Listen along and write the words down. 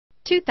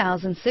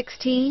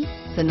2016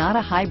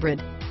 Sonata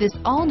Hybrid. This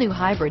all-new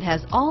hybrid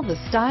has all the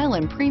style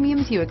and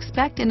premiums you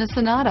expect in a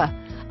Sonata,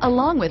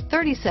 along with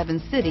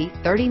 37 city,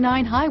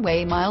 39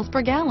 highway miles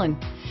per gallon.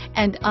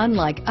 And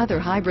unlike other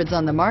hybrids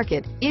on the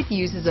market, it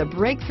uses a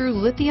breakthrough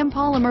lithium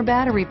polymer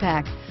battery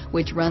pack,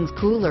 which runs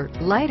cooler,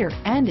 lighter,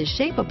 and is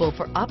shapeable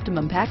for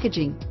optimum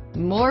packaging.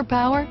 More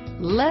power,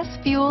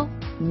 less fuel,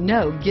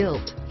 no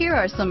guilt. Here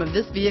are some of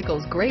this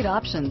vehicle's great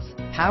options: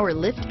 power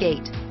lift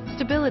gate,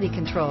 stability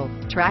control,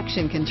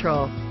 traction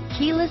control,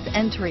 keyless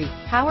entry,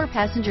 power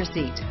passenger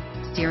seat,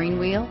 steering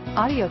wheel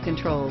audio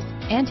controls,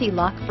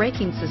 anti-lock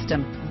braking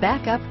system,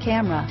 backup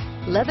camera,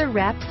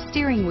 leather-wrapped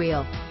steering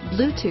wheel,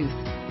 Bluetooth,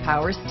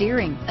 power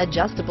steering,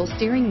 adjustable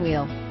steering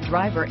wheel,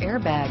 driver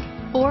airbag,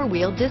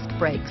 four-wheel disc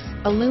brakes,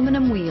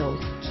 aluminum wheels,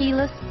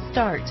 keyless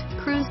start,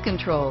 cruise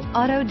control,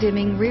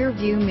 auto-dimming rear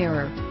view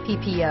mirror,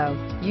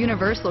 PPO,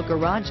 universal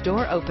garage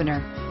door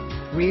opener,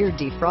 rear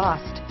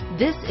defrost.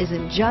 This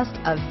isn't just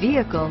a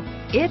vehicle,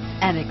 it's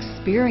an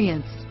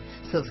experience.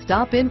 So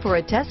stop in for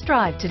a test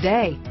drive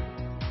today.